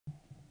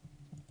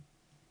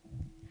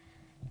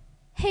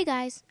Hey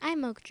guys,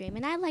 I'm Oakdream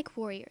and I like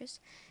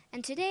warriors.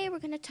 And today we're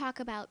going to talk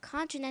about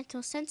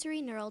congenital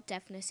sensory neural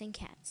deafness in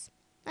cats.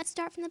 Let's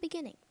start from the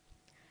beginning.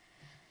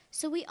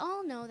 So we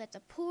all know that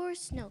the poor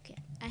Snowkit,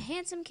 a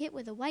handsome kit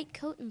with a white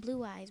coat and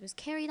blue eyes, was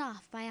carried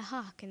off by a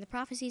hawk in the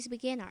Prophecies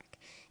Begin arc,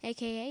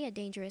 aka A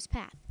Dangerous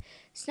Path.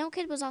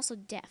 Snowkit was also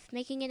deaf,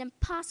 making it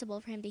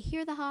impossible for him to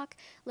hear the hawk,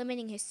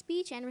 limiting his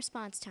speech and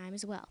response time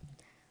as well.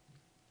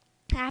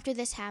 After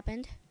this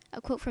happened,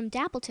 a quote from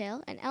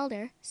Dappletail, an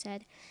elder,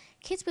 said,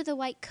 "Kids with a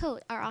white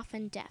coat are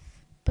often deaf.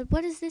 But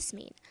what does this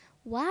mean?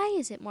 Why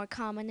is it more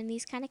common in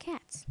these kind of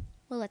cats?"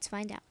 Well, let's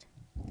find out.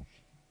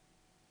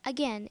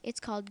 Again, it's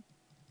called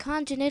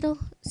congenital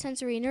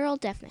sensory neural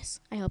deafness.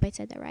 I hope I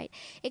said that right.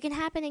 It can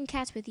happen in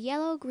cats with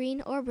yellow,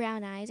 green, or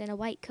brown eyes and a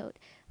white coat,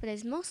 but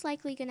is most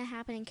likely going to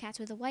happen in cats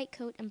with a white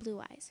coat and blue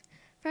eyes.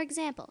 For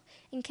example,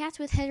 in cats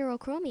with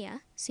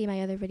heterochromia, see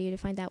my other video to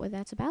find out what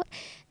that's about,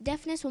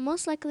 deafness will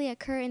most likely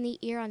occur in the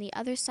ear on the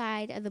other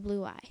side of the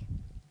blue eye.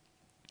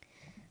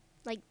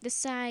 Like the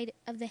side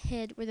of the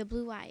head where the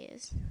blue eye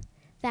is.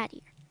 That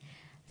ear.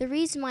 The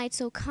reason why it's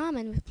so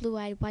common with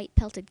blue-eyed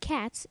white-pelted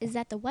cats is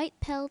that the white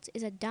pelt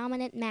is a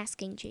dominant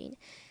masking gene.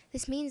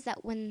 This means that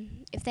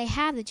if they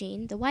have the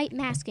gene, the white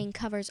masking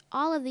covers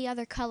all of the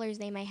other colors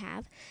they may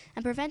have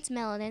and prevents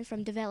melanin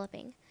from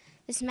developing.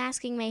 This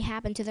masking may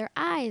happen to their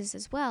eyes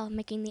as well,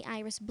 making the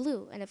iris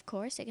blue, and of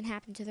course it can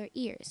happen to their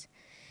ears.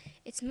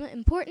 It's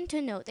important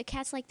to note that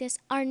cats like this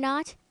are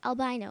not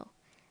albino.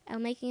 I'll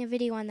be making a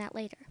video on that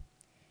later.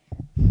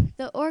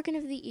 The organ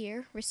of the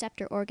ear,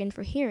 receptor organ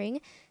for hearing,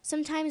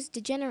 sometimes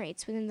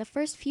degenerates within the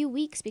first few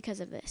weeks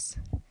because of this,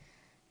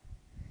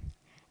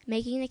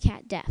 making the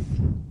cat deaf.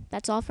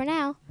 That's all for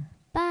now.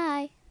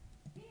 Bye!